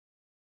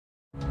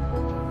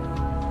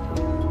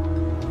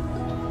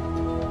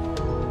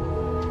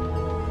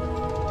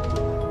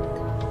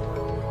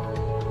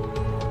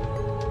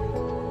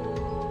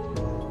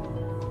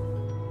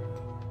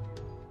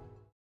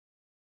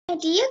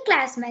dear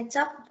classmates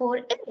of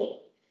 4A.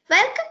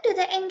 Welcome to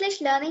the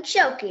English Learning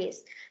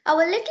Showcase.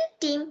 Our little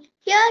team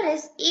here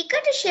is eager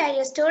to share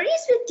your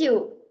stories with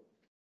you.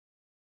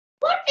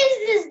 What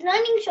is this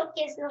learning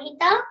showcase,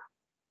 Nohita?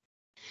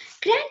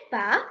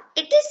 Grandpa,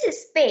 it is a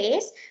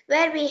space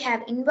where we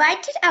have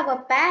invited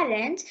our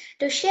parents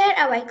to share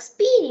our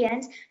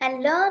experience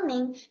and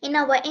learning in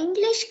our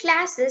English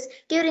classes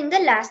during the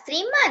last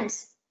 3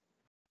 months.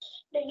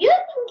 Do you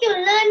think you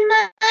learn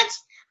much?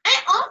 I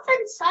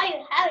often saw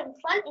you having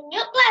fun in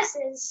your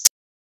classes.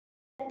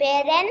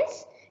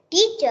 Parents,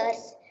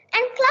 teachers,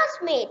 and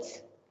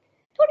classmates.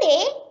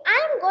 Today,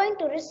 I am going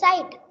to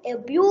recite a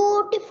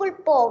beautiful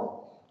poem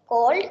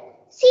called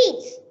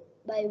Seeds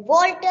by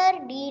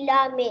Walter de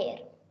la Mare.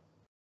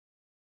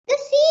 The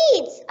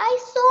seeds I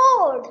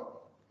sowed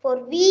for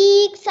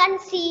weeks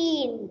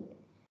unseen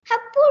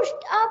have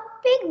pushed up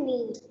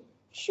pygmy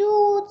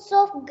shoots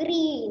of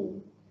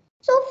green.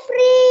 So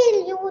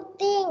frail you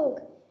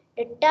think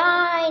the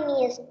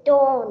tiniest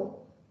stone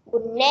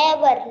would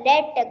never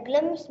let a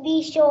glimpse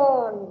be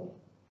shown.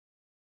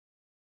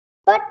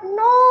 But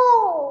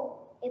no,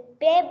 a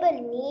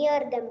pebble near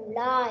them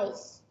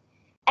lies,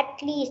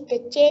 at least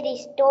a cherry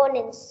stone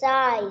in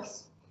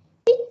size,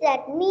 which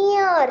that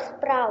mere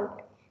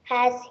sprout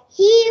has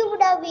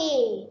heaved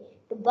away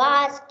to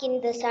bask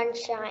in the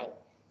sunshine.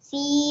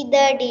 See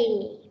the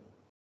day.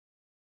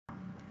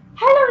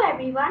 Hello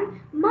everyone,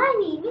 my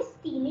name is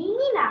Teeny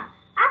Meena.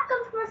 I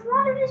come from a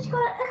small village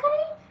called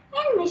Kalkere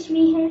in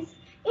Mishmi Hills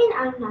in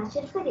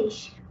Arunachal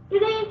Pradesh.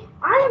 Today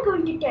I am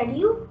going to tell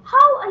you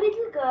how a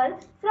little girl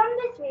from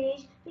this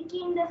village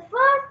became the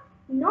first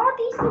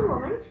northeastern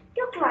woman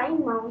to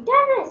climb Mount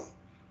Everest.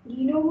 Do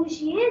you know who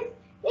she is?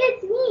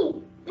 It's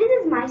me. This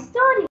is my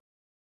story.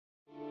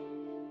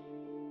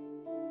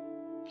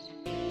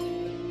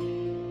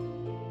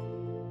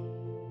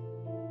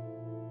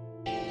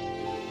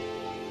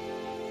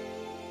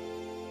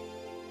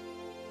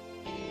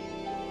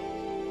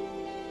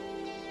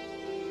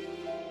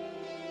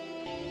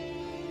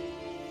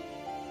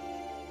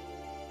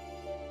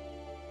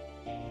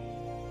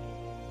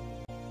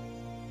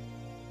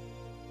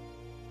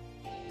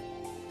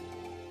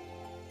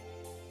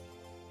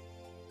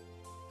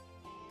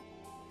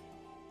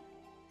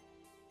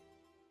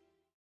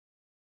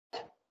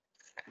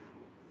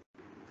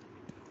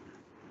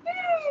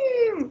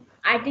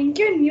 I think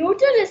you're new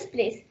to this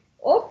place.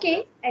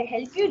 Okay, I'll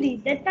help you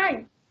read the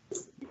time.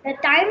 The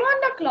time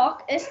on the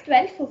clock is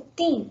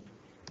 12:15.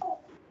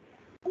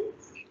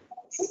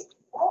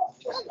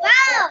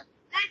 Wow,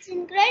 that's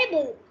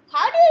incredible.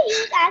 How do you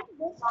use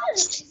alphabets to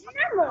represent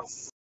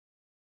numbers?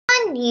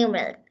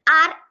 Numerals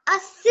are a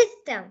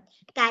system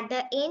that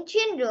the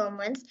ancient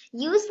Romans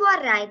used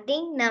for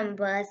writing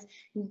numbers.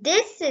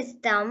 This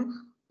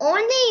system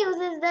only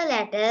uses the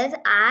letters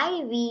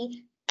I,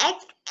 V,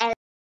 X, L.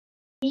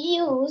 We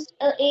used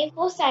a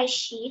A4 size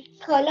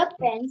sheet, color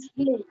pens,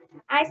 glue,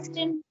 ice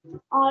cream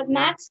or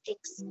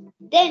matchsticks.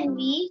 Then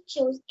we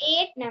chose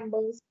 8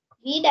 numbers.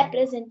 We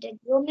represented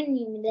Roman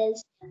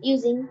numerals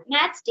using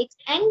matchsticks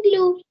and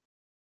glue.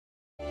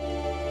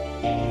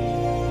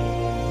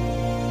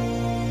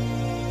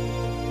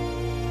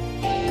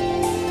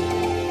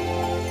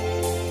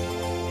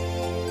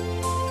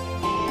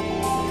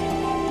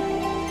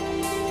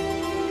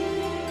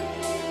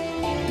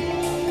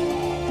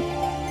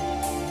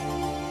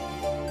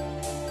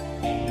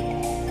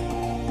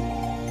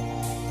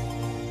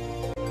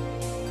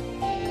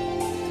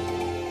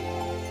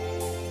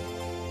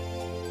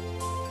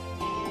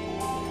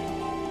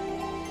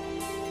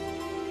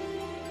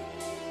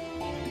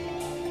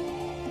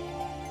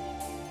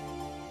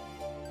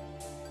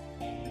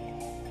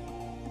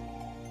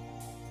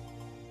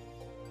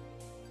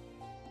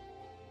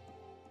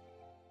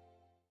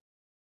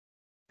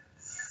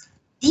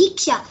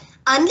 Diksha,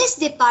 unless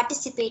they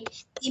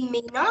participate, we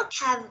may not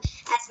have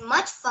as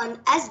much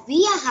fun as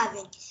we are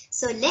having.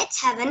 So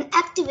let's have an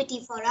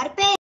activity for our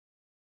parents.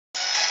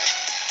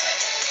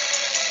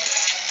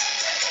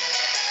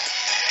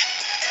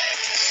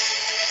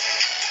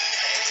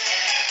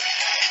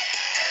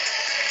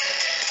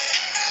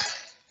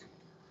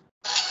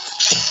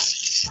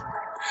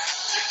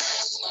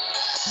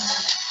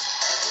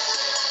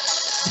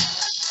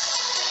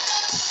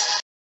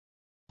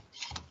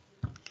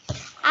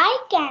 I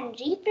can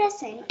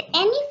represent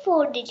any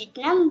 4-digit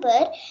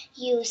number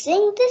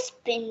using the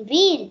spin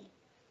wheel.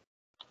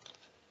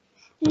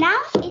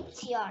 Now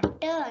it's your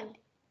turn.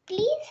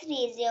 Please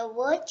raise your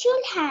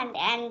virtual hand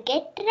and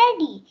get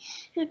ready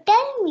to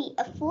tell me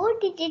a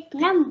 4-digit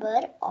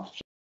number of.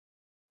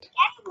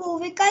 Can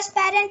Bhuvika's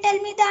parent tell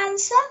me the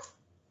answer?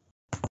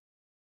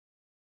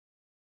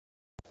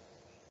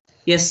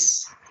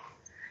 Yes,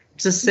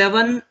 it's a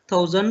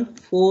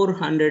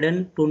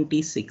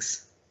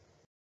 7,426.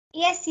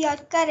 Yes, you're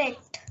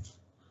correct.